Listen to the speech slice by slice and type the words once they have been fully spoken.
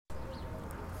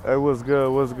Hey, what's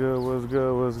good? What's good? What's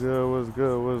good? What's good? What's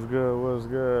good? What's good? What's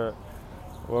good?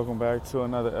 Welcome back to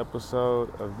another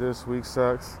episode of This Week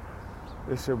Sucks.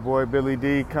 It's your boy Billy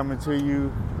D coming to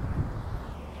you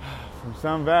from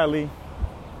Sun Valley.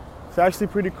 It's actually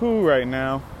pretty cool right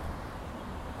now.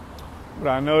 But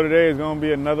I know today is going to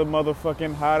be another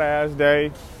motherfucking hot ass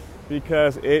day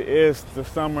because it is the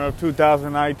summer of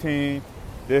 2019.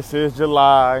 This is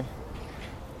July.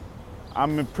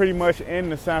 I'm pretty much in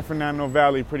the San Fernando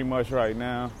Valley pretty much right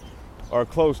now, or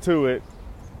close to it,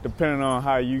 depending on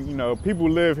how you know, people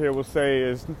who live here will say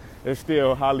it's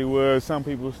still Hollywood. Some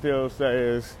people still say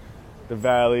it's the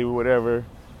Valley, whatever,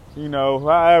 you know,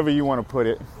 however you want to put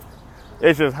it.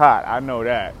 It's just hot, I know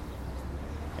that.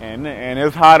 And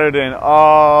it's hotter than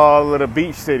all of the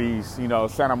beach cities, you know,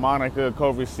 Santa Monica,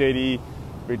 Culver City,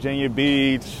 Virginia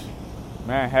Beach,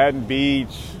 Manhattan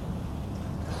Beach,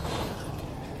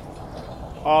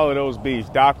 all of those beaches,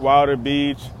 Dockweiler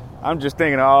Beach. I'm just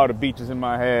thinking of all the beaches in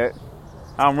my head.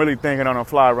 I'm really thinking on the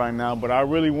fly right now, but I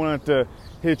really wanted to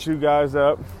hit you guys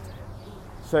up,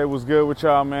 say what's good with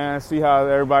y'all, man, see how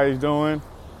everybody's doing.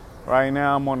 Right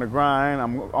now I'm on the grind.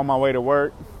 I'm on my way to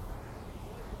work.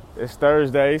 It's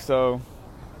Thursday, so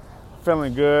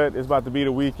feeling good. It's about to be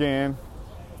the weekend.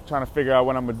 Trying to figure out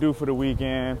what I'm gonna do for the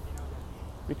weekend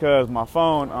because my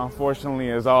phone, unfortunately,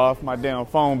 is off. My damn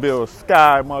phone bill is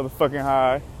sky motherfucking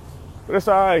high. But it's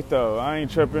all right, though. I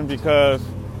ain't tripping because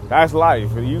that's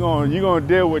life. You're gonna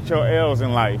deal with your L's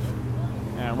in life.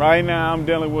 And right now, I'm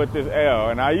dealing with this L.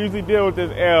 And I usually deal with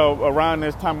this L around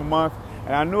this time of month.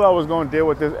 And I knew I was gonna deal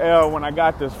with this L when I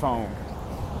got this phone.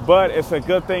 But it's a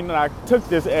good thing that I took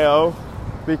this L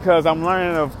because I'm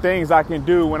learning of things I can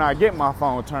do when I get my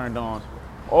phone turned on.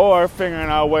 Or figuring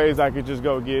out ways I could just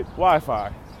go get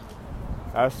Wi-Fi.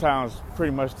 That sounds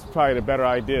pretty much probably the better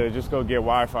idea, just go get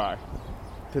Wi-Fi,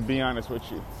 to be honest with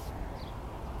you.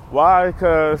 Why?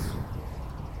 Because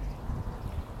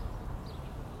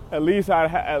at least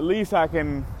I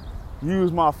can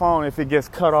use my phone if it gets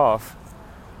cut off.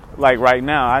 Like right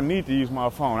now, I need to use my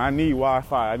phone. I need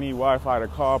Wi-Fi. I need Wi-Fi to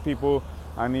call people.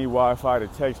 I need Wi-Fi to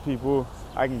text people.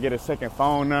 I can get a second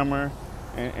phone number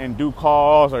and do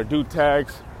calls or do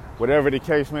texts, whatever the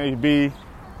case may be.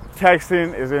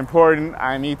 Texting is important.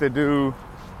 I need to do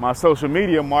my social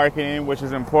media marketing, which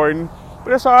is important.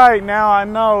 But it's all right now. I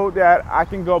know that I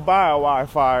can go buy a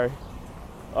Wi-Fi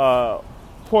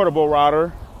portable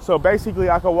router. So basically,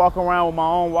 I can walk around with my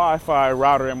own Wi-Fi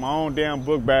router in my own damn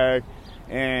book bag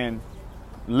and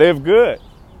live good.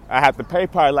 I have to pay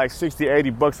probably like 60,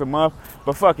 80 bucks a month,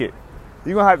 but fuck it.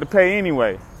 You're going to have to pay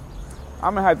anyway.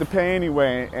 I'm going to have to pay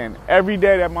anyway. And every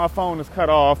day that my phone is cut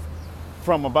off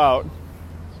from about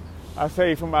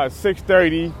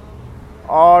 6:30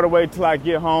 all the way till I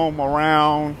get home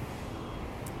around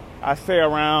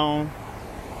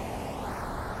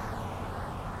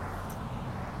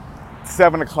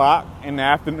 7 o'clock in the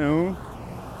afternoon.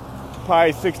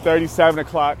 Probably 6:30, 7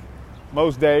 o'clock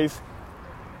most days.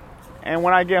 And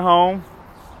when I get home,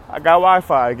 I got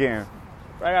Wi-Fi again.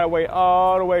 I gotta wait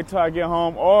all the way till I get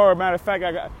home. Or matter of fact,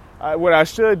 what I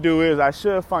should do is I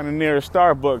should find the nearest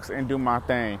Starbucks and do my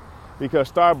thing.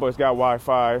 Because Starbucks got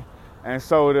Wi-Fi, and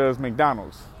so does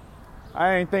McDonald's.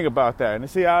 I ain't think about that. And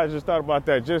see, I just thought about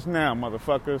that just now,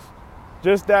 motherfuckers.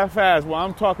 Just that fast. While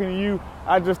I'm talking to you,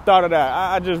 I just thought of that.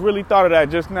 I just really thought of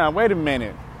that just now. Wait a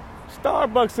minute.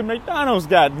 Starbucks and McDonald's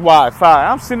got Wi-Fi.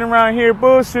 I'm sitting around here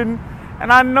bullshitting,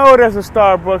 and I know there's a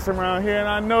Starbucks around here, and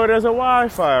I know there's a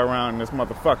Wi-Fi around this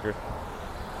motherfucker.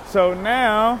 So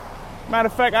now, matter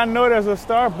of fact, I know there's a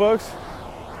Starbucks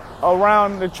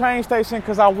around the train station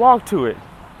because I walk to it.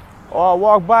 Or I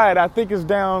walk by it. I think it's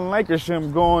down Lancashire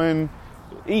going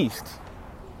east.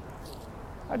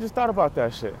 I just thought about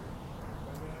that shit.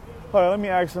 Hold on, let me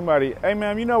ask somebody. Hey,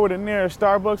 ma'am, you know where the nearest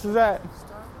Starbucks is at?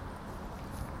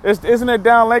 Isn't it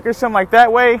down Lancashire like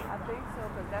that way? I think so,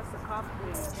 because that's the coffee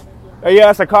bean. Oh, yeah,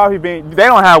 that's a coffee bean. They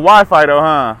don't have Wi-Fi though,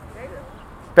 huh? They do.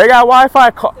 They got Wi-Fi? I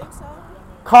think so.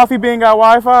 Coffee bean got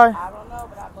Wi-Fi? I don't know,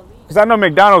 but I believe. Because I know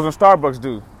McDonald's and Starbucks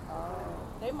do.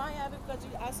 They might have it because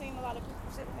I've seen a lot of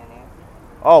people sitting in there.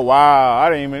 Oh, wow. I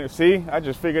didn't even see. I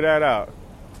just figured that out.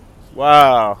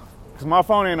 Wow. Because my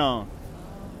phone ain't on.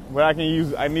 But I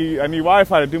need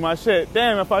Wi-Fi to do my shit.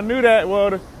 Damn, if I knew that,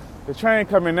 well, the train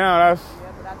coming now, that's...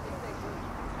 Yeah, but I think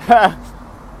they do.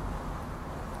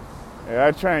 Yeah,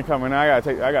 that train coming now, I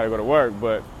gotta go to work,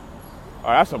 but... Oh,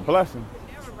 that's a blessing.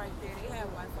 They were right there. They had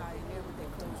Wi-Fi in there, but they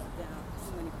closed it down.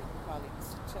 Too many people probably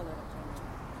chilling up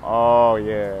there. Oh,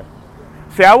 yeah.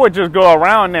 See, I would just go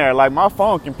around there. Like, my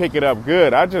phone can pick it up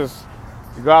good. I just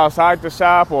go outside the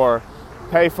shop or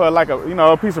pay for, like,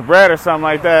 a piece of bread or something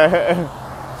like that.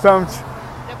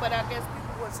 The but I guess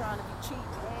people were trying to be cheap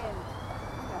and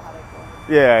you know how they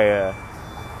go. Yeah.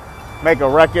 Make a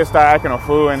ruckus, start acting a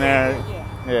fool in there.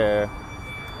 Yeah.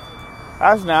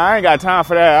 I ain't got time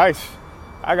for that.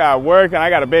 I got work and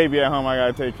I got a baby at home I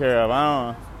gotta take care of.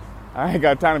 I ain't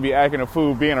got time to be acting a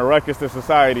fool, being a ruckus to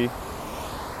society. You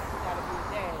gotta be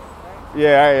a dad, right?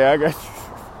 Yeah, I got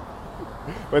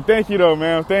you. But thank you though,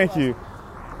 man. Thank you.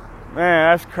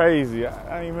 Man, that's crazy.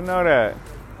 I didn't even know that.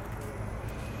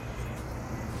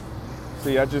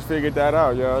 See, I just figured that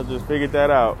out, y'all. Just figured that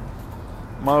out.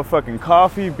 Motherfucking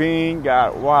Coffee Bean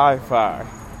got Wi-Fi.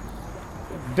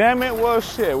 Damn it, well,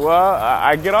 shit. Well,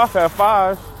 I get off at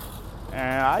 5,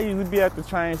 and I usually be at the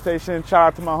train station. Shout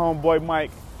out to my homeboy, Mike.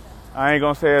 I ain't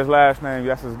gonna say his last name.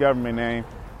 That's his government name.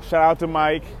 Shout out to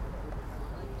Mike.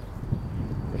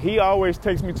 He always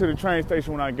takes me to the train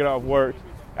station when I get off work.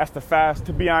 That's the fast.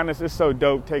 To be honest, it's so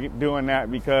dope doing that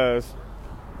because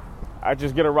I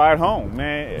just get a ride home,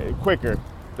 man, quicker.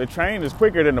 The train is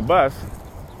quicker than the bus.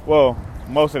 Well,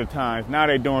 most of the times. Now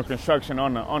they're doing construction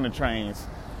on the trains.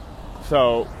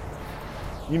 So,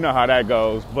 you know how that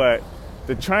goes. But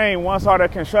the train, once all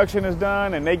that construction is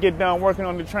done and they get done working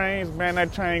on the trains, man,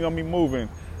 that train gonna be moving.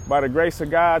 By the grace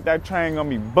of God, that train gonna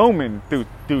be booming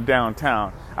through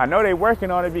downtown. I know they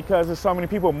working on it because there's so many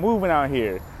people moving out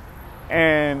here.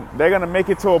 And they're gonna make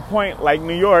it to a point like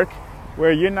New York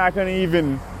where you're not gonna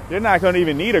even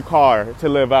need a car to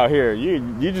live out here.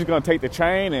 You're just gonna take the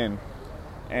train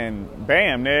and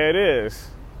bam, there it is.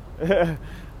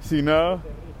 So, you know,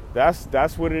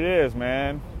 that's what it is,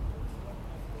 man.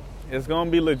 It's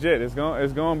gonna be legit. It's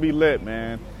gonna be lit,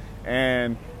 man.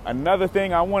 And another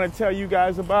thing I want to tell you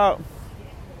guys about: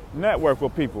 network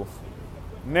with people.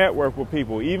 Network with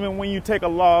people. Even when you take a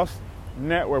loss,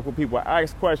 network with people.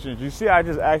 Ask questions. You see, I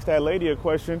just asked that lady a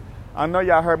question. I know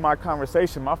y'all heard my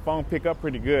conversation. My phone picked up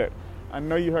pretty good. I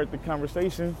know you heard the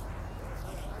conversation.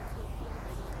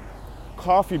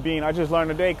 Coffee Bean, I just learned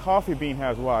today, Coffee Bean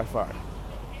has Wi-Fi.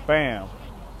 Bam.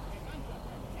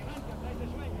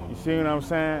 You see what I'm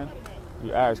saying?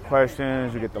 You ask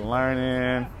questions, you get to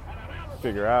learning,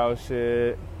 figure out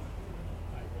shit.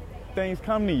 Things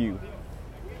come to you.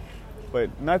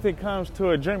 But nothing comes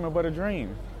to a dreamer but a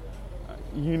dream.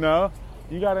 You know?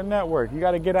 You gotta network. You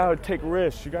gotta get out and take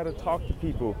risks. You gotta talk to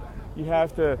people. You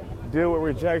have to deal with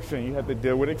rejection. You have to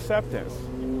deal with acceptance.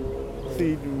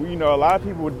 See, you know, a lot of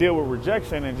people would deal with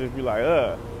rejection and just be like,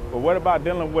 but what about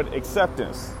dealing with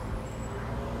acceptance?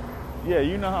 Yeah,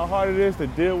 you know how hard it is to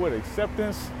deal with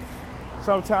acceptance?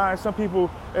 Sometimes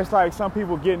it's like some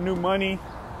people get new money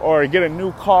or get a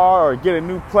new car or get a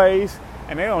new place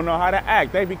and they don't know how to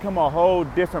act. They become a whole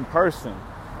different person.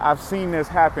 I've seen this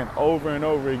happen over and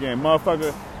over again.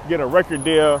 Motherfucker get a record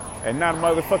deal and now the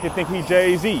motherfucker think he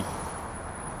Jay-Z.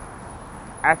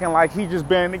 Acting like he just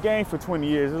been in the game for 20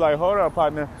 years. It's like, hold up,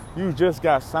 partner. You just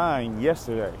got signed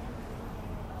yesterday.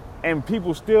 And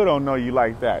people still don't know you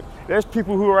like that. There's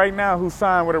people who right now who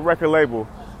sign with a record label.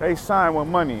 They sign with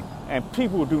money. And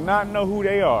people do not know who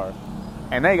they are.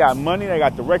 And they got money. They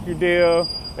got the record deal.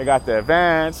 They got the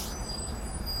advance.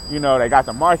 You know, they got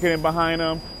the marketing behind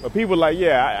them. But people like,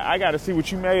 yeah, I got to see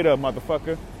what you made of,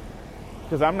 motherfucker.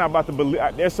 Because I'm not about to believe.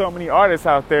 There's so many artists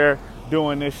out there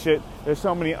doing this shit. There's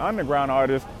so many underground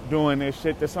artists doing this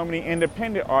shit. There's so many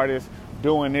independent artists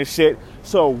doing this shit.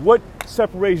 So what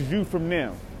separates you from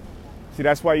them? See,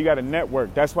 that's why you got to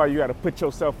network. That's why you got to put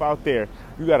yourself out there.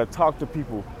 You got to talk to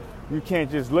people. You can't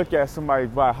just look at somebody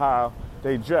by how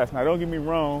they dress. Now, don't get me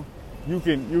wrong. You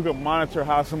can monitor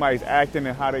how somebody's acting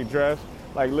and how they dress.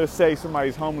 Like, let's say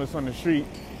somebody's homeless on the street.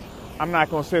 I'm not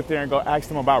going to sit there and go ask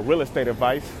them about real estate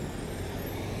advice.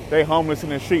 They homeless in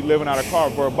the street living out of a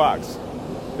cardboard box.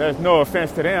 There's no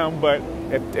offense to them, but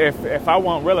if I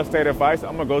want real estate advice,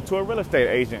 I'm gonna go to a real estate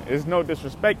agent. It's no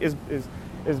disrespect.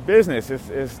 It's business.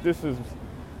 This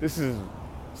is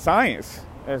science.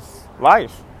 It's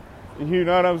life. You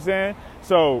know what I'm saying?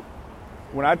 So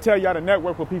when I tell y'all to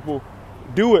network with people,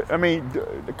 do it. I mean,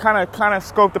 kind of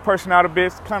scope the person out a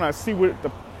bit. Kind of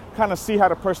see how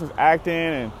the person's acting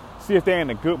and see if they're in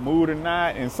a good mood or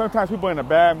not. And sometimes people are in a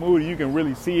bad mood, you can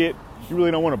really see it. You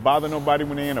really don't want to bother nobody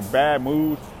when they're in a bad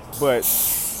mood. But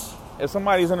if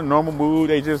somebody's in a normal mood,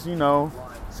 they just, you know,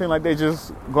 seem like they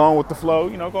just going with the flow,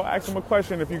 you know, go ask them a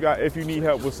question if you need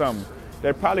help with something.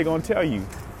 They're probably going to tell you.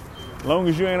 As long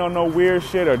as you ain't on no weird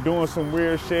shit or doing some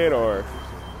weird shit or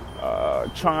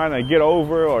trying to get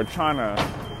over or trying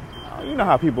to, you know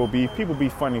how people be. People be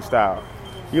funny style.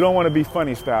 You don't want to be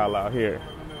funny style out here.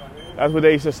 That's what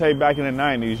they used to say back in the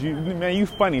 90s. You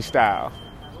funny style.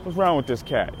 What's wrong with this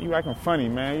cat? You acting funny,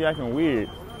 man. You acting weird.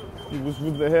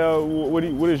 What the hell? What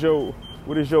is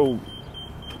your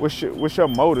What's your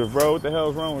motive, bro? What the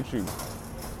hell's wrong with you?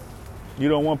 You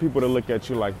don't want people to look at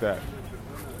you like that.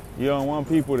 You don't want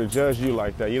people to judge you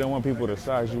like that. You don't want people to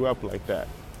size you up like that.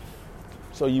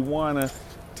 So you wanna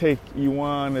take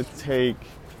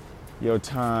your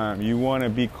time. You wanna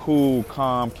be cool,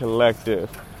 calm, collective.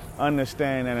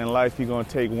 Understand that in life you're gonna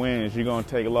take wins, you're gonna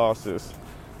take losses.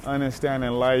 Understand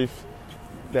in life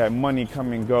that money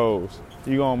come and goes.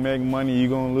 You're gonna make money,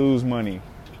 you're gonna lose money.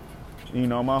 You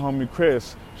know, my homie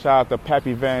Chris, shout out to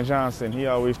Pappy Van Johnson, he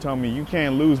always told me, you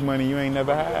can't lose money you ain't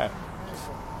never had.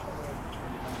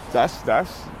 That's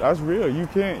real. You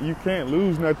can't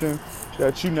lose nothing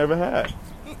that you never had.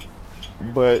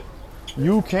 But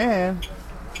you can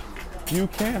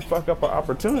fuck up an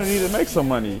opportunity to make some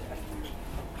money.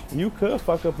 You could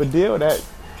fuck up a deal that,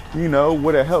 you know,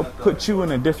 would have helped put you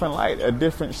in a different light, a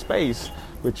different space,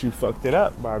 but you fucked it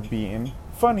up by being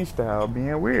funny style,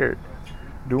 being weird,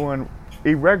 doing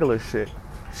irregular shit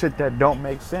that don't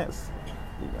make sense.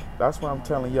 That's what I'm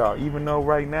telling y'all. Even though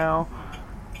right now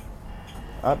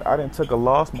I done took a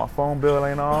loss, my phone bill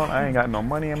ain't on, I ain't got no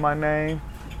money in my name.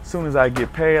 As soon as I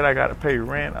get paid, I gotta pay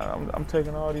rent. I'm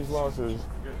taking all these losses.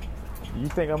 You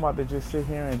think I'm about to just sit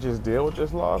here and just deal with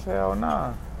this loss? Hell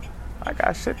nah. I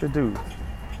got shit to do.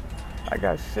 I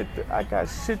got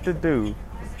shit to do.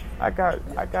 I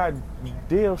got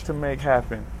deals to make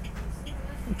happen.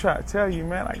 I'm trying to tell you,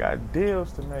 man, I got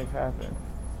deals to make happen.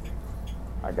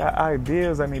 I got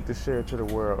ideas I need to share to the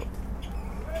world.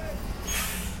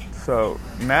 So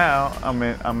now I'm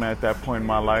at that point in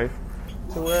my life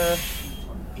to where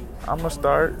I'm gonna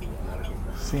start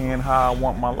seeing how I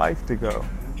want my life to go.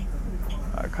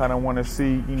 I kind of want to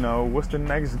see, you know, what's the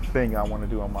next thing I want to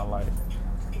do in my life.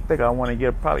 I think I want to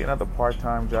get probably another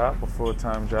part-time job, a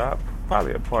full-time job,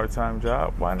 probably a part-time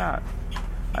job. Why not?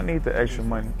 I need the extra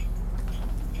money.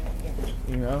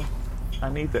 You know, I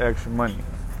need the extra money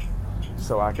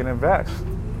so I can invest.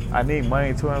 I need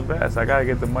money to invest. I gotta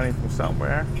get the money from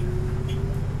somewhere.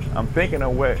 I'm thinking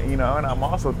of ways, you know, and I'm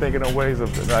also thinking of ways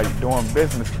of like doing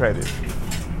business credit,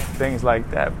 things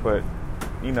like that. But,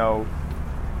 you know,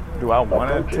 do I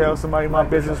want to tell somebody my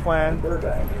business plan?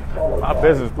 My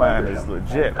business plan is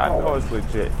legit. I know it's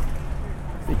legit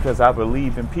because I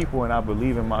believe in people and I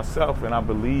believe in myself and I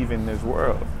believe in this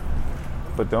world.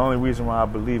 But the only reason why I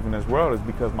believe in this world is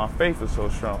because my faith is so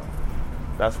strong.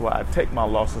 That's why I take my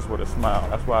losses with a smile.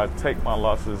 That's why I take my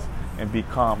losses and be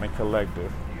calm and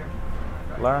collective.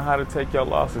 Learn how to take your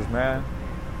losses, man.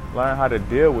 Learn how to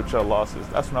deal with your losses.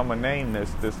 That's what I'm going to name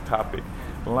this topic.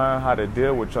 Learn how to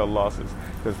deal with your losses.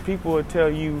 Because people will tell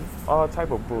you all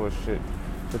type of bullshit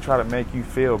to try to make you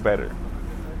feel better.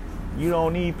 You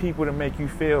don't need people to make you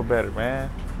feel better,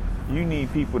 man. You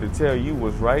need people to tell you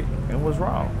what's right and what's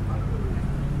wrong.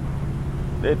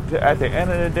 At the end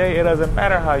of the day, it doesn't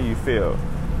matter how you feel.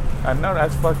 I know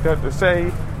that's fucked up to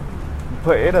say,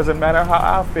 but it doesn't matter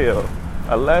how I feel.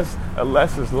 Unless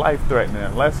it's life-threatening,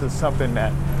 unless it's something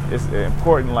that is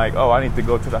important, like, oh, I need to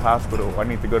go to the hospital, I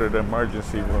need to go to the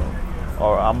emergency room,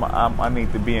 or I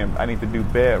need to do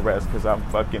bed rest because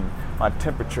my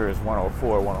temperature is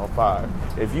 104,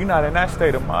 105. If you're not in that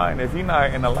state of mind, if you're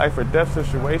not in a life or death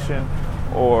situation,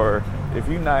 or if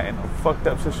you're not in a fucked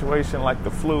up situation like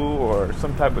the flu or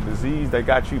some type of disease that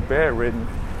got you bedridden,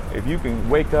 if you can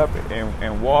wake up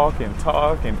and walk and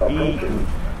talk and eat and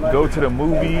go to the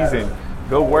movies and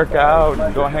go work out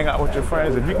and go hang out with your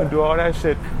friends, if you can do all that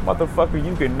shit, motherfucker,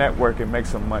 you can network and make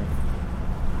some money.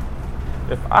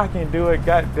 If I can do it,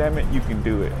 God damn it, you can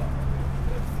do it.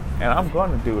 And I'm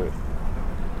gonna do it.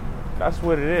 That's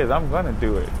what it is. I'm gonna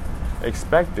do it.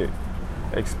 Expect it.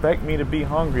 Expect me to be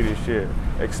hungry this year.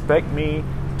 Expect me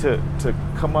to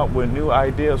come up with new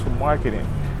ideas for marketing.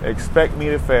 Expect me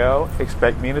to fail.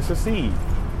 Expect me to succeed.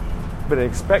 But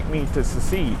expect me to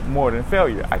succeed more than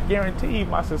failure. I guarantee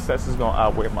my success is going to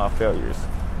outweigh my failures.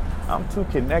 I'm too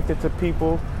connected to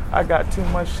people. I got too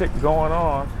much shit going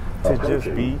on to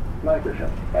just be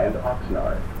nitrogen and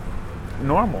oxnard.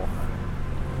 Normal.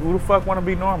 Who the fuck want to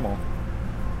be normal?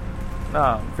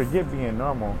 Nah, forget being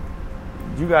normal.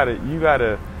 You gotta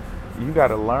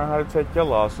learn how to take your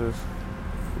losses.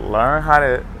 Learn how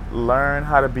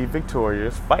to be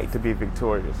victorious. Fight to be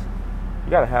victorious.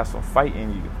 You gotta have some fight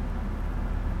in you.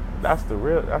 That's the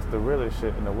realest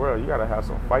shit in the world. You gotta have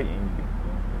some fight in you.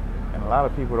 And a lot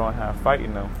of people don't have fight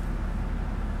in them.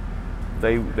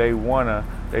 They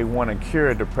wanna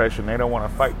cure depression. They don't wanna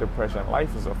fight depression.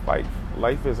 Life is a fight.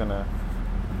 Life isn't a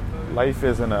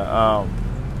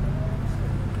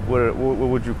what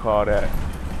would you call that?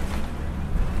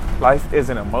 Life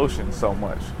isn't emotion so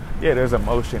much. Yeah, there's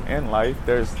emotion in life.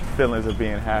 There's feelings of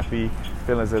being happy,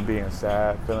 feelings of being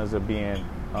sad, feelings of being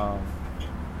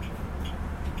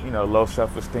low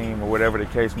self-esteem or whatever the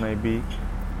case may be.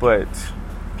 But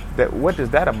what does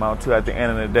that amount to at the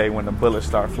end of the day when the bullets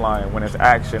start flying, when there's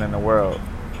action in the world,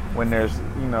 when there's,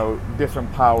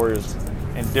 different powers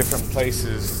in different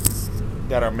places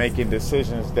that are making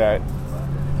decisions that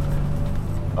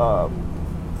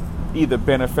either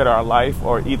benefit our life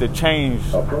or either change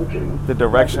the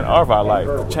direction of our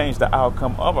life, change the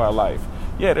outcome of our life.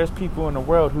 Yeah, there's people in the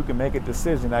world who can make a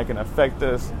decision that can affect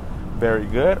us very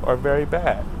good or very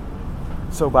bad.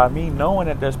 So by me knowing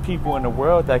that there's people in the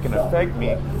world that can affect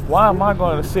me, why am I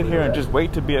going to sit here and just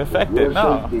wait to be affected?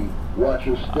 No.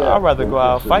 I'd rather go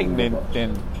out fighting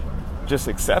than just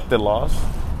accept the loss.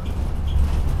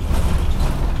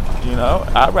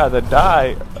 I'd rather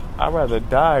die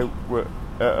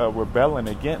rebelling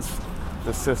against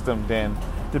the system than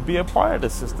to be a part of the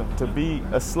system, to be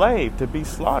a slave, to be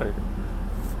slaughtered.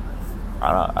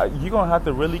 You're going to have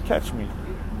to really catch me.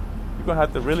 You're going to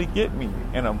have to really get me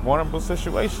in a vulnerable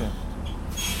situation.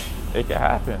 It can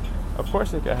happen. Of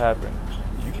course it can happen.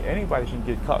 Anybody can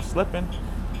get caught slipping.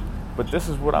 But this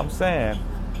is what I'm saying.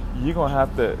 You're going to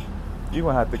have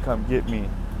to come get me,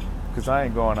 because I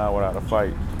ain't going out without a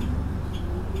fight.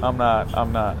 I'm not.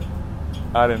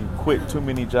 I done quit too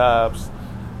many jobs.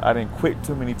 I done quit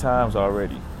too many times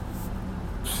already.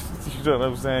 You know what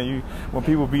I'm saying? When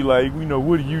people be like,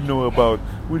 what do you know about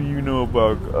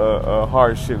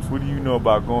hardships? What do you know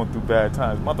about going through bad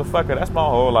times? Motherfucker, that's my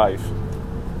whole life.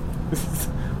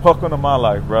 Welcome to my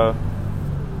life, bro.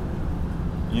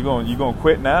 You gonna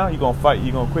quit now? You gonna fight?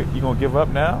 You gonna quit? You gonna give up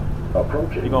now?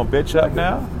 You gonna bitch up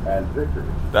now?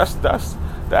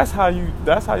 That's how you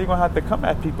gonna have to come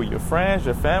at people, your friends,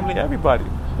 your family, everybody.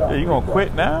 You gonna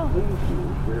quit now?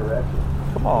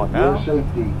 Come on now.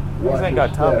 Niggas ain't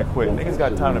got time to quit. Niggas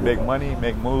got time to make money,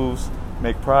 make moves,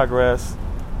 make progress,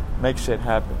 make shit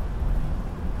happen.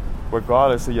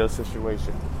 Regardless of your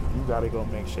situation, you gotta go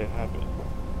make shit happen.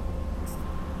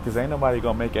 Because ain't nobody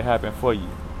gonna make it happen for you.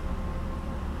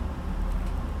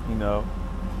 I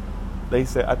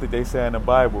think they say in the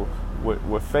Bible,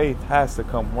 with faith has to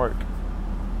come work.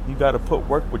 You gotta put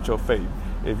work with your faith.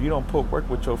 If you don't put work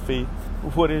with your faith,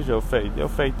 what is your faith? Your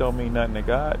faith don't mean nothing to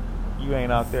God. You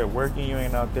ain't out there working. You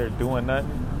ain't out there doing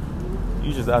nothing.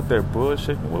 You just out there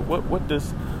bullshitting.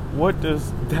 What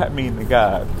does that mean to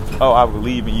God? Oh, I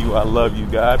believe in you. I love you,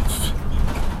 God.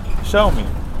 Show me.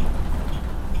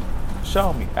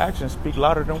 Show me. Actions speak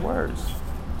louder than words.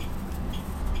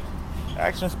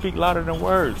 Actions speak louder than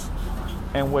words.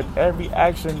 And with every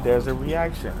action, there's a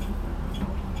reaction.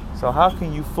 So how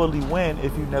can you fully win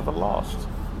if you never lost?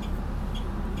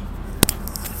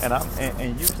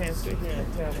 And you can't sit here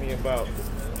and tell me about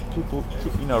people,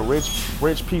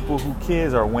 rich people whose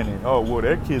kids are winning. Oh, well,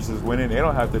 their kids is winning. They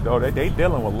don't have to. Oh, they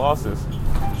dealing with losses.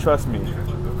 Trust me.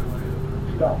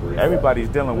 Everybody's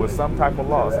dealing with some type of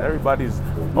loss. Everybody's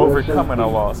overcoming a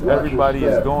loss. Everybody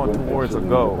is going towards a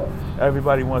goal.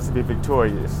 Everybody wants to be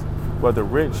victorious, whether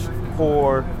rich,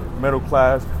 poor, middle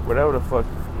class, whatever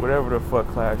the fuck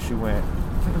class you in.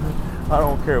 I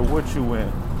don't care what you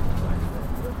in.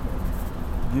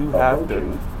 You have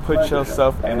to put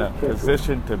yourself in a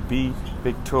position to be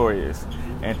victorious.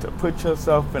 And to put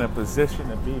yourself in a position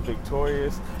to be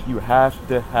victorious, you have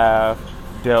to have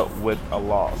dealt with a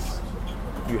loss.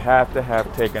 You have to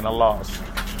have taken a loss.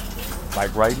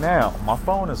 Like right now, my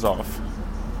phone is off.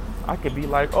 I could be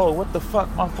like, oh, what the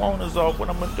fuck? My phone is off. What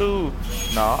I'm going to do?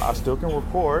 No, I still can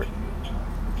record.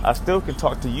 I still can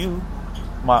talk to you,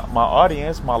 my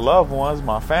audience, my loved ones,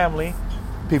 my family,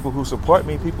 people who support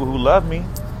me, people who love me.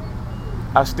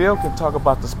 I still can talk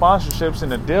about the sponsorships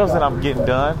and the deals that I'm getting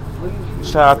done.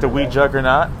 Shout out to We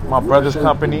Juggernaut, my brother's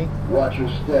company. Watch your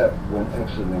step when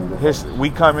exiting We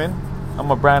Coming.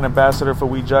 I'm a brand ambassador for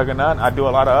We Juggernaut. I do a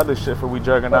lot of other shit for We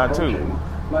Juggernaut too.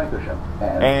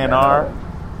 A&R,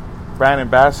 brand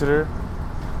ambassador,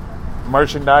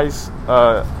 merchandise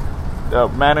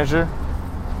manager.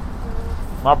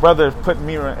 My brother put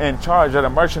me in charge of the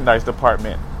merchandise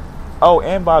department. Oh,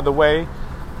 and by the way,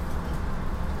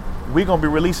 we're going to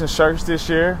be releasing shirts this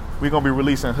year. We're going to be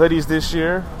releasing hoodies this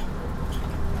year.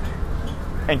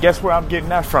 And guess where I'm getting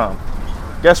that from?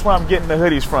 Guess where I'm getting the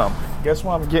hoodies from? Guess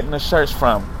where I'm getting the shirts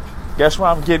from? Guess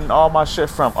where I'm getting all my shit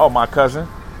from? Oh, my cousin.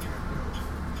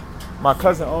 My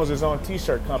cousin owns his own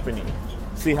t-shirt company.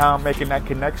 See how I'm making that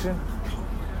connection?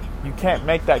 You can't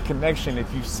make that connection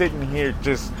if you're sitting here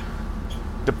just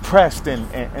depressed and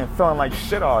feeling like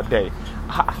shit all day.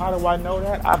 How do I know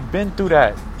that? I've been through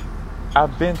that. I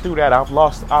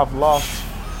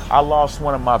lost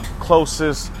one of my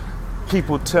closest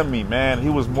people to me, man. He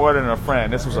was more than a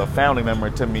friend. This was a family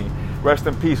member to me. Rest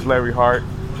in peace, Larry Hart.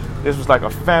 This was like a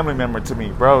family member to me,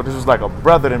 bro. This was like a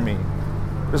brother to me.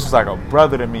 This was like a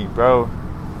brother to me, bro.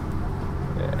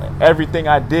 Everything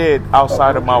I did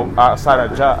outside of my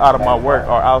work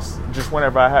or just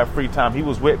whenever I had free time, he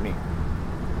was with me.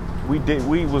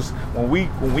 When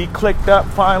we clicked up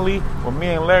finally, when me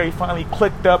and Larry finally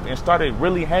clicked up and started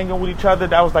really hanging with each other,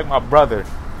 that was like my brother.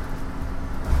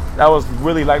 That was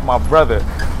really like my brother.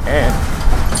 And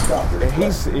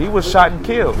he was shot and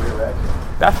killed.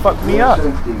 That fucked me up.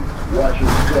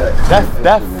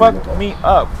 That fucked me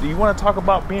up. You want to talk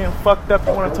about being fucked up?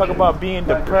 You want to talk about being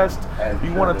depressed?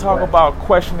 You want to talk about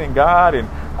questioning God and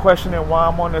questioning why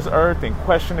I'm on this earth and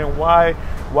questioning why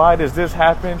does this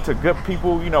happen to good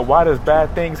people? You know, why does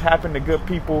bad things happen to good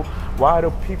people? Why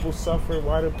do people suffer?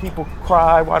 Why do people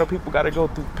cry? Why do people got to go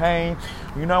through pain?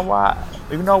 You know why?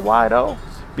 You know why though?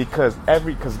 Because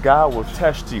God will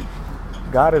test you.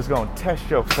 God is going to test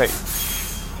your faith.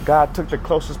 God took the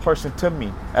closest person to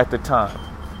me at the time.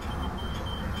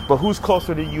 But who's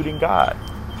closer to you than God?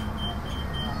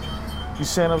 You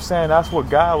see what I'm saying? That's what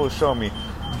God will show me.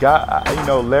 God,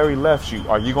 Larry left you.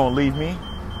 Are you going to leave me?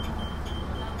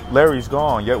 Larry's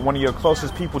gone. Yet one of your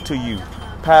closest people to you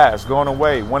passed, going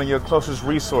away. One of your closest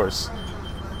resource,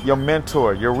 your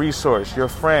mentor, your resource, your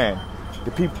friend,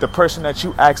 the person that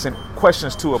you asking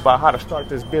questions to about how to start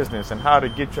this business and how to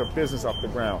get your business off the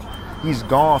ground. He's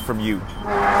gone from you.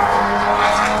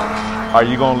 Are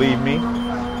you going to leave me?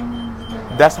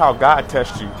 That's how God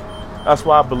tests you. That's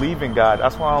why I believe in God.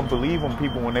 That's why I don't believe in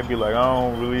people when they be like, I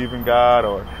don't believe in God,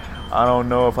 or I don't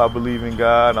know if I believe in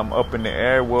God. I'm up in the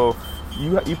air. Well,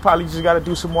 you probably just got to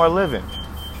do some more living.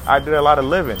 I did a lot of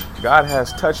living. God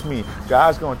has touched me.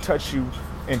 God's going to touch you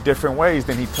in different ways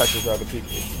than he touches other people.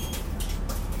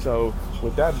 So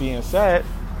with that being said,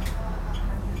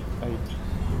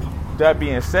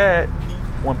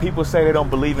 when people say they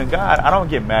don't believe in God, I don't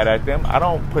get mad at them. I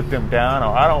don't put them down,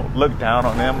 or I don't look down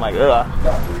on them like, ugh.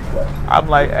 I'm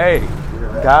like, hey,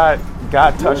 God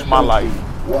touched my life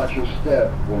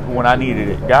when I needed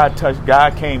it.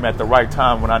 God came at the right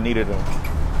time when I needed him.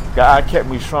 God kept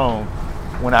me strong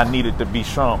when I needed to be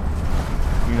strong.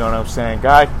 You know what I'm saying?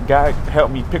 God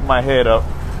helped me pick my head up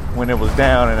when it was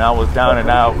down and I was down and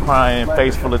out, crying,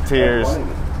 face full of tears,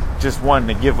 just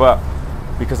wanting to give up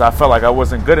because I felt like I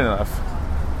wasn't good enough.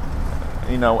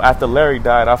 You know, after Larry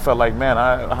died, I felt like, man,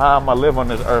 how am I live on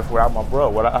this earth without my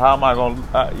bro? How am I going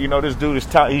to, this dude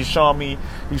he's showing me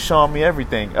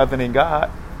everything other than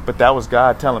God. But that was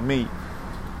God telling me,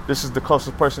 this is the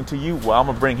closest person to you. Well, I'm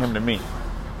going to bring him to me.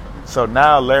 So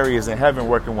now Larry is in heaven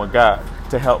working with God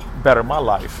to help better my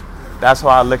life. That's how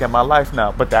I look at my life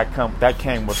now. But that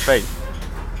came with faith.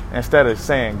 Instead of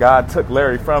saying God took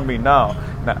Larry from me, now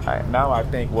I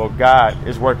think, well, God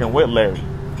is working with Larry.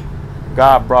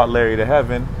 God brought Larry to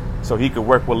heaven so he could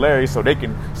work with Larry so he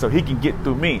can get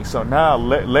through me. So now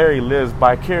Larry lives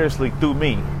vicariously through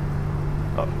me.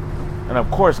 And of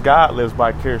course God lives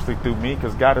vicariously through me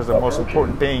because God is the most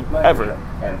important thing ever.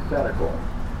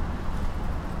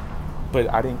 But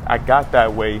I got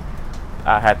that way.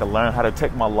 I had to learn how to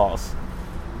take my loss.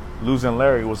 Losing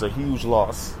Larry was a huge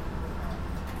loss.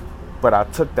 But I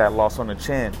took that loss on the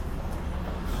chin.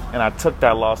 And I took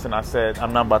that loss and I said,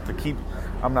 I'm not about to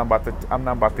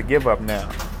give up now.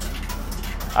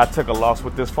 I took a loss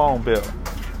with this phone bill.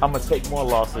 I'm gonna take more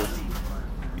losses.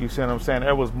 You see what I'm saying?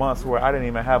 There was months where I didn't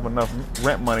even have enough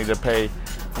rent money to pay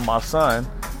for my son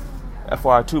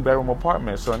for our 2-bedroom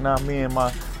apartment. So now me and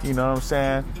my, you know what I'm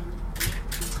saying?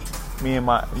 Me and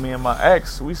my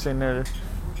ex, we sitting there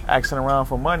asking around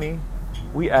for money.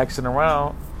 We asking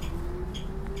around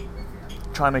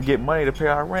trying to get money to pay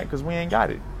our rent because we ain't got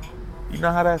it. You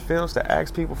know how that feels to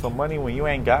ask people for money when you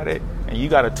ain't got it and you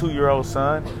got a 2-year-old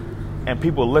son and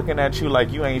people looking at you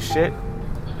like you ain't shit?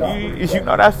 You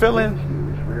know that feeling?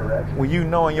 When you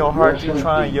know in your heart you're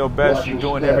trying your best, you're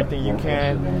doing everything you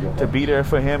can to be there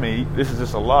for him, and this is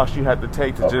just a loss you have to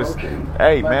take to just,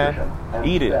 hey man,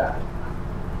 eat it.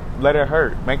 Let it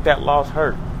hurt. Make that loss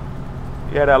hurt.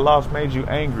 Yeah, that loss made you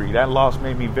angry. That loss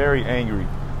made me very angry.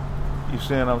 You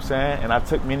see what I'm saying? And I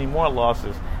took many more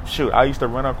losses. Shoot, I used to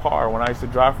rent a car when I used to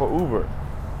drive for Uber.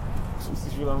 You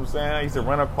see what I'm saying? I used to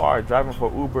rent a car driving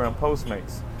for Uber and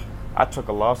Postmates. I took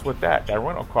a loss with that. That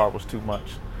rental car was too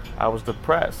much. I was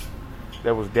depressed.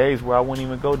 There was days where I wouldn't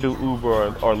even go do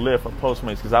Uber or Lyft or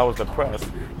Postmates because I was depressed.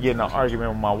 Getting in an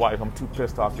argument with my wife. I'm too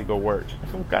pissed off to go work.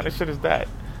 What kind of shit is that?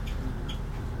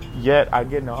 Yet I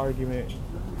get an argument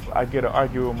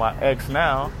with my ex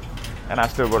now, and I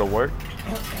still go to work.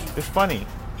 It's funny.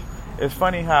 It's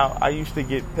funny how I used to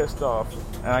get pissed off,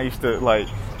 and I used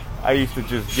to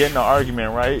just get in an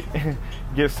argument, right?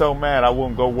 get so mad I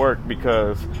wouldn't go work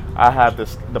because I had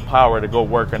the power to go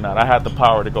work or not. I had the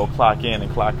power to go clock in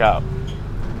and clock out.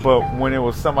 But when it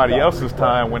was somebody else's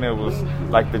time, when it was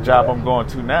like the job I'm going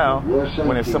to now,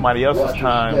 when it's somebody else's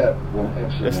time,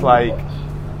 it's like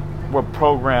we're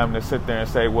programmed to sit there and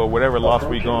say, well, whatever loss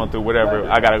we're going through, whatever,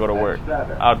 I got to go to work.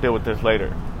 I'll deal with this later.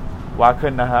 Why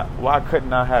couldn't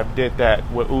I have did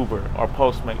that with Uber or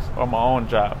Postmates or my own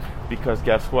job? Because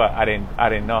guess what? I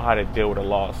didn't know how to deal with a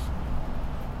loss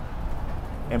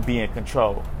and be in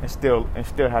control and still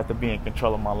have to be in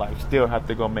control of my life. Still have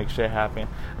to go make shit happen.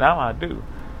 Now I do.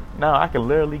 Now I can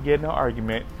literally get in an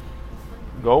argument,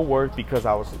 go work because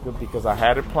I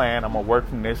had a plan. I'm gonna work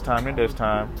from this time to this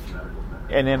time,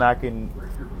 and then I can,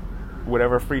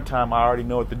 whatever free time, I already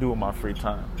know what to do with my free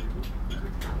time.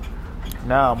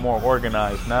 Now I'm more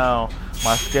organized. Now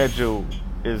my schedule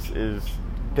is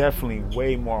definitely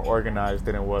way more organized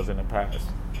than it was in the past.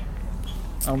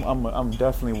 I'm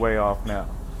definitely way off now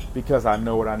because I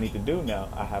know what I need to do now.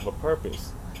 I have a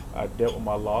purpose. I dealt with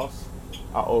my loss.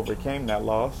 I overcame that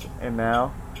loss, and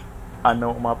now I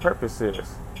know what my purpose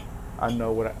is. I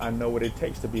know what it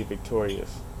takes to be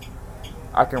victorious.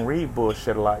 I can read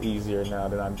bullshit a lot easier now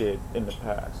than I did in the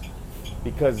past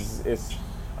because it's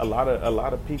a lot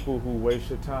of people who waste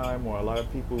your time, or a lot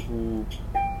of people who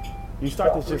you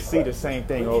start to just see the same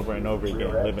thing over and over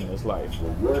again living this life.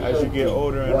 As you get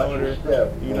older and older,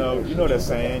 you know that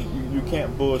saying, you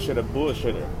can't bullshit a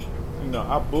bullshitter. You know,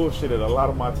 I bullshitted a lot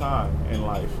of my time in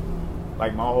life.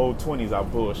 Like my whole 20s, I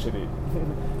bullshitted.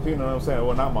 You know what I'm saying?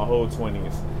 Well, not my whole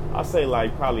 20s. I say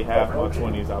like probably half my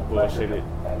 20s I bullshitted.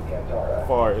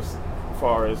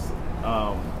 Far as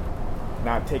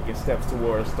not taking steps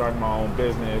towards starting my own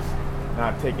business,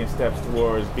 not taking steps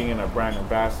towards being a brand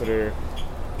ambassador.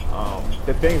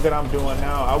 The things that I'm doing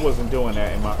now, I wasn't doing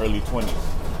that in my early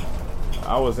 20s.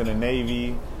 I was in the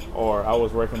Navy, or I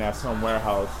was working at some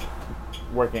warehouse,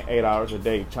 working 8 hours a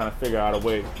day, trying to figure out a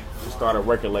way to start a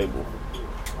record label.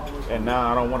 And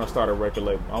now I don't want to start a record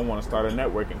label. I want to start a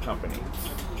networking company.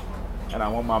 And I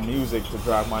want my music to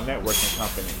drive my networking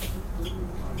company.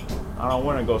 I don't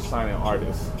want to go sign an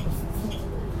artist.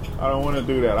 I don't want to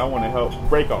do that. I want to help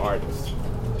break an artist.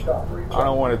 I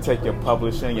don't want to take your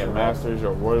publishing, your masters,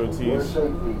 your royalties,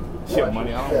 your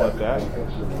money. I don't want that.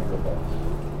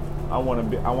 I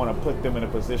want to put them in a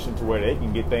position to where they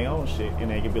can get their own shit,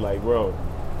 and they can be like, bro,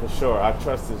 for sure, I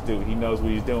trust this dude. He knows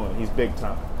what he's doing. He's big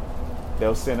time.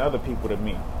 They'll send other people to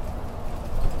me.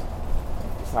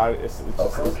 It's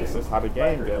just how the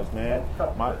game goes, man.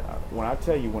 When I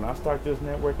tell you, when I start this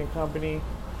networking company,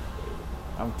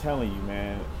 I'm telling you,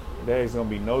 man, there's gonna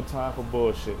be no time for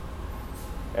bullshit.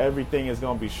 Everything is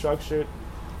gonna be structured.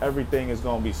 Everything is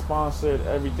gonna be sponsored.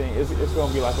 Everything it's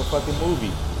gonna be like a fucking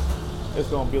movie. It's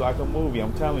gonna be like a movie.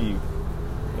 I'm telling you,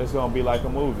 it's gonna be like a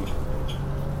movie.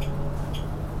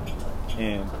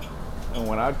 And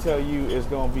when I tell you it's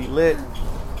gonna be lit,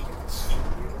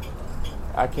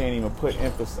 I can't even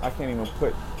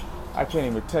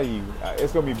tell you.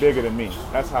 It's gonna be bigger than me.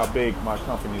 That's how big my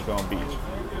company is gonna be.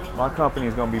 My company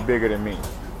is gonna be bigger than me.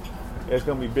 It's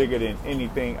gonna be bigger than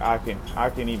anything I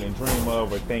can even dream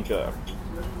of or think of.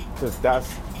 Cause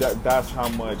that's how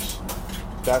much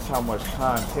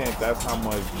content, that's how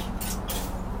much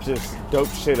just dope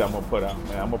shit I'm gonna put out,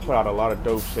 man. I'm gonna put out a lot of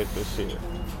dope shit this year.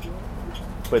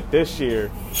 But this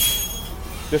year,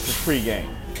 this is pre-game.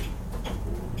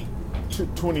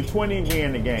 2020, we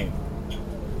in the game.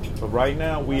 But right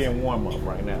now, we in warm-up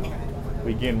right now.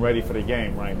 We getting ready for the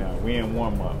game right now. We in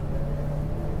warm-up.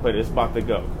 But it's about to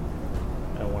go.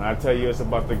 And when I tell you it's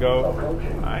about to go,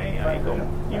 I ain't gonna,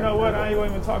 you know what? I ain't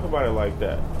gonna even talk about it like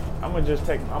that. I'm gonna just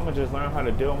learn how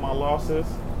to deal with my losses.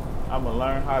 I'm gonna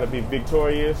learn how to be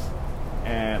victorious,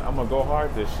 and I'm gonna go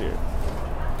hard this year.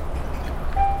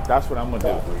 That's what I'm gonna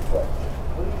do.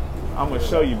 I'm gonna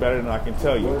show you better than I can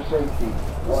tell you.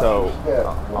 So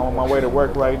I'm on my way to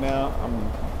work right now.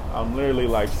 I'm literally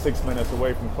like 6 minutes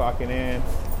away from clocking in.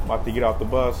 I'm about to get off the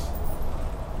bus.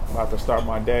 I'm about to start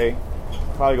my day.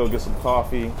 Probably go get some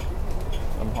coffee.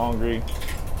 I'm hungry.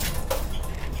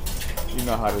 You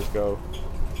know how this goes.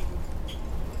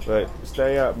 But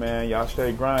stay up, man. Y'all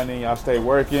stay grinding. Y'all stay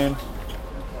working.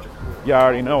 Y'all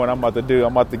already know what I'm about to do.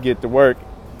 I'm about to get to work,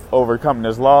 overcoming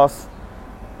this loss.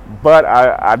 But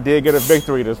I did get a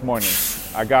victory this morning.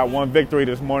 I got one victory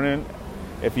this morning.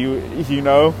 If you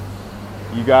know,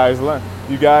 you guys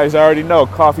already know.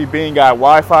 Coffee Bean got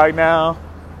Wi-Fi now.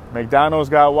 McDonald's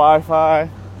got Wi-Fi.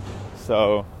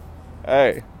 So,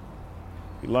 hey,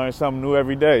 you learn something new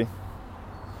every day. You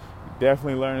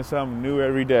definitely learn something new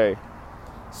every day.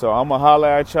 So I'm gonna holler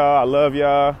at y'all. I love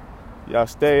y'all. Y'all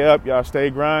stay up. Y'all stay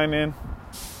grinding.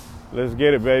 Let's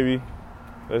get it, baby.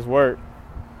 Let's work.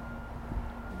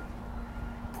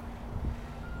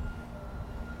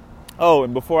 Oh,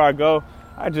 and before I go,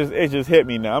 it just hit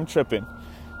me now. I'm tripping.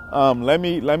 Let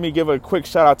me give a quick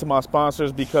shout out to my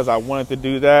sponsors because I wanted to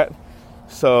do that.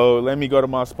 So let me go to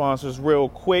my sponsors real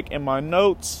quick in my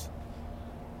notes.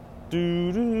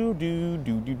 Oh,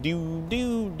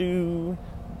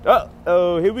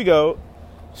 here we go.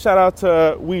 Shout out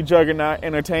to We Juggernaut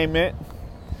Entertainment.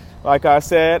 Like I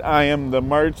said, I am the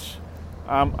merch.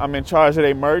 I'm in charge of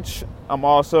their merch. I'm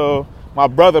also, my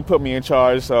brother put me in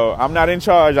charge, so I'm not in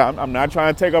charge. I'm not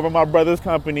trying to take over my brother's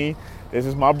company. This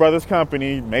is my brother's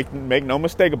company. Make no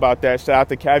mistake about that. Shout out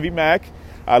to Cavi Mac.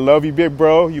 I love you, big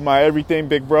bro. You my everything,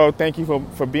 big bro. Thank you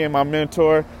for being my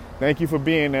mentor. Thank you for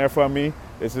being there for me.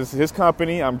 This is his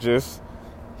company.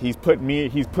 He's put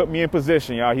me in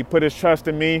position, y'all. He put his trust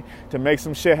in me to make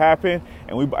some shit happen,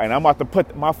 and I'm about to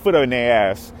put my foot on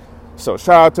their ass. So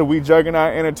shout out to We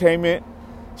Juggernaut Entertainment.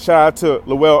 Shout out to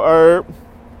Lowell Herb.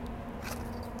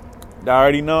 I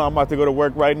already know I'm about to go to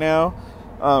work right now.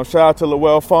 Shout out to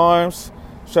Lowell Farms.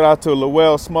 Shout out to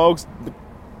Lowell Smokes.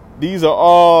 These are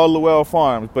all Lowell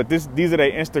Farms, but these are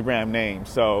their Instagram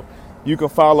names. So you can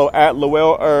follow at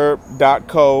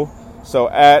lowellherb.co. So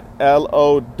at HERB.co,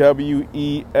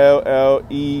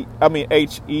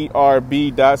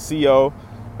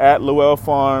 at Lowell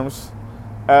Farms,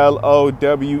 LOWELL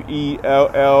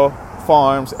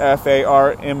Farms,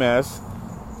 FARMS,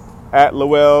 at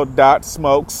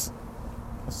Lowell.smokes.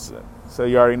 So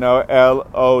you already know,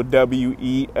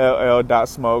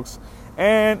 LOWELL.smokes.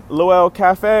 And Lowell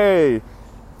Cafe.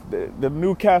 The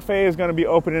new cafe is going to be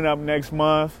opening up next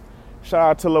month. Shout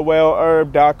out to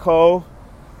lowellherb.co.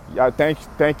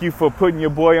 Thank you for putting your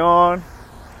boy on.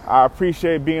 I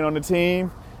appreciate being on the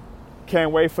team.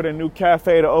 Can't wait for the new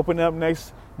cafe to open up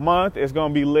next month. It's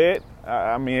going to be lit.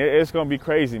 It's going to be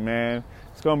crazy, man.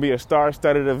 It's going to be a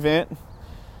star-studded event.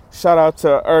 Shout out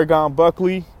to Ergon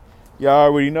Buckley. Y'all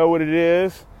already know what it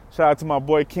is. Shout out to my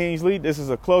boy Kingsley. This is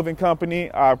a clothing company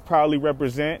I proudly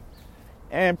represent.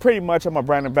 And pretty much I'm a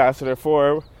brand ambassador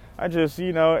for. It's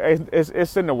in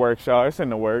the works, y'all. It's in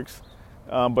the works.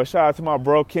 But shout out to my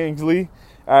bro Kingsley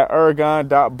at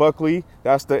ergon.buckley.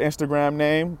 That's the Instagram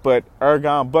name, but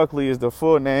Ergon Buckley is the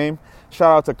full name.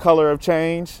 Shout out to Color of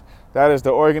Change. That is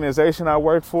the organization I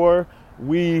work for.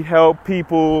 We help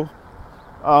people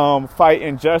fight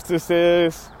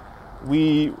injustices.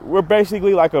 We're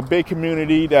basically like a big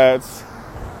community that's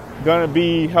gonna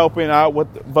be helping out with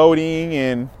voting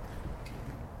and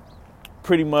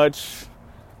pretty much,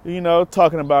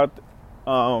 talking about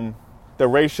the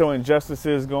racial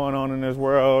injustices going on in this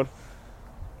world,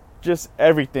 just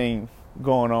everything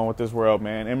going on with this world,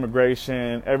 man.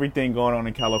 Immigration, everything going on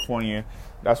in California.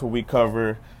 That's what we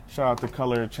cover. Shout out to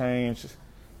Color of Change,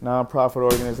 nonprofit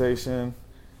organization.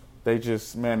 They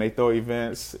throw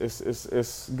events.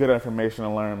 It's good information to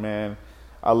learn, man.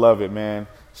 I love it, man.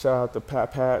 Shout out to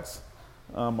Pat Pats,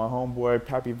 my homeboy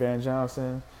Pappy Van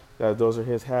Johnson. Those are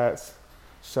his hats.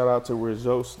 Shout out to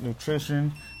Results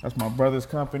Nutrition. That's my brother's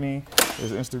company.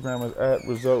 His Instagram is at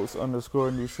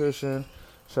results_nutrition.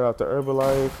 Shout out to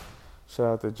Herbalife.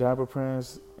 Shout out to Jabba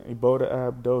Prince, Ebola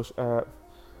app, Doge app,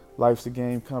 Life's a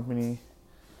Game company.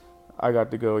 I got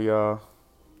to go, y'all.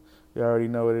 Y'all already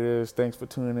know what it is. Thanks for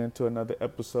tuning in to another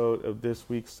episode of This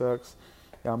Week Sucks.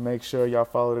 Y'all make sure y'all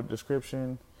follow the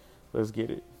description. Let's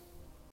get it.